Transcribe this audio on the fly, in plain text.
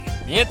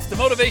It's the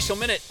Motivational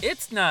Minute.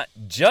 It's not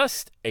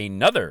just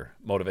another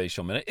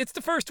Motivational Minute. It's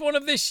the first one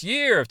of this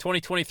year of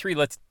 2023.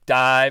 Let's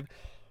dive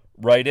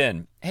right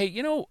in. Hey,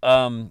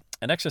 an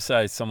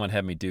exercise someone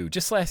had me do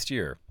just last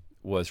year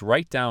was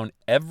write down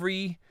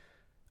every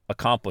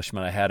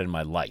accomplishment I had in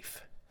my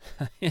life.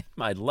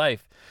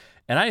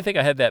 And I didn't think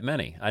I had that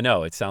many. I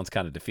know it sounds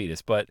kind of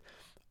defeatist, but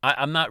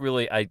I'm not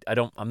really,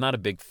 I'm not a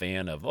big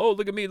fan of, oh,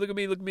 look at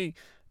me,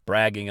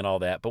 bragging and all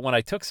that. But when I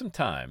took some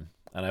time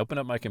and I opened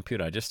up my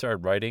computer, I just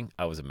started writing,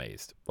 I was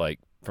amazed. Like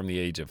from the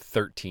age of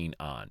 13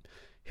 on.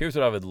 Here's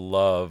what I would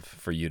love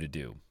for you to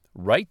do.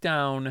 Write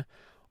down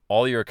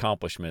all your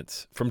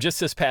accomplishments from just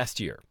this past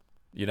year,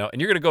 and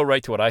you're going to go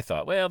right to what I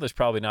thought. Well, there's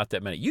probably not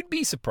that many. You'd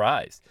be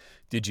surprised.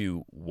 Did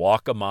you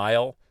walk a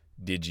mile?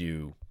 Did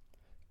you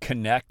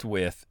connect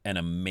with an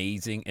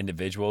amazing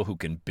individual who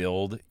can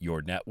build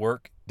your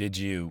network? Did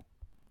you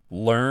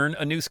learn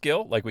a new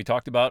skill like we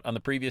talked about on the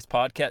previous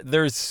podcast?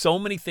 There's so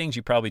many things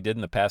you probably did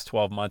in the past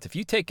 12 months. If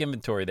you take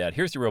inventory of that,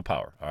 here's the real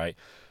power, all right?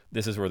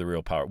 This is where the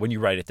real power, when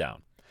you write it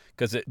down.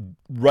 Because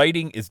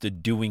writing is the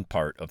doing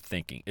part of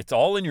thinking. It's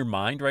all in your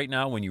mind right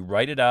now. When you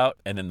write it out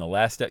and then the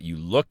last step, you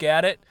look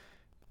at it,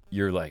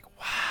 you're like,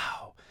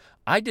 wow,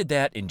 I did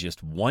that in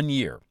just 1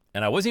 year.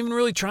 And I wasn't even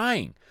really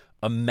trying.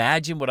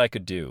 Imagine what I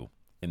could do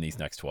in these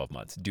next 12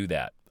 months. Do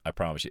that. I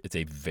promise you, it's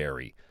a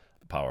very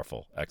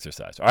powerful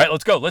exercise. All right,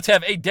 let's go. Let's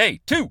have a day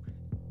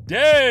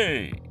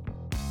today.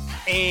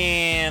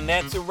 And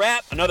that's a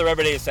wrap. Another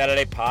Everyday is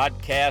Saturday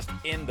podcast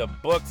in the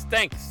books.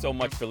 Thanks so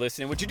much for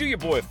listening. Would you do your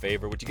boy a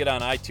favor? Would you get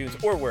on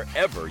iTunes or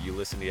wherever you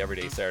listen to the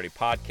Everyday Saturday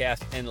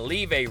podcast and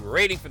leave a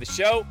rating for the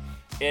show?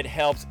 It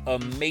helps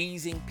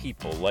amazing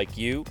people like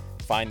you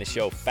find the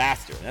show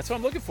faster. And that's what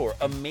I'm looking for,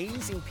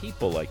 amazing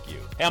people like you.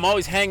 Hey, I'm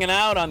always hanging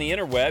out on the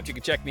interwebs. You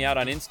can check me out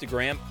on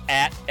Instagram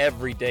at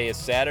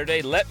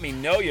EverydayIsSaturday. Let me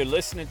know you're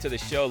listening to the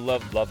show.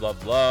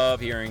 Love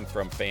hearing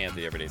from fans of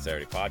the Everyday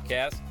Saturday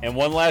podcast. And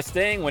one last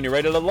thing, when you're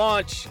ready to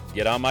launch,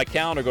 get on my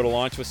calendar, go to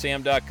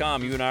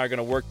launchwithsam.com. You and I are going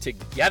to work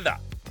together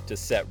to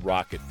set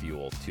rocket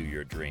fuel to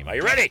your dream. Are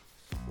you ready?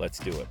 Let's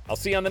do it. I'll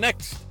see you on the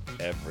next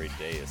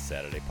Everyday is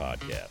Saturday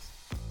podcast.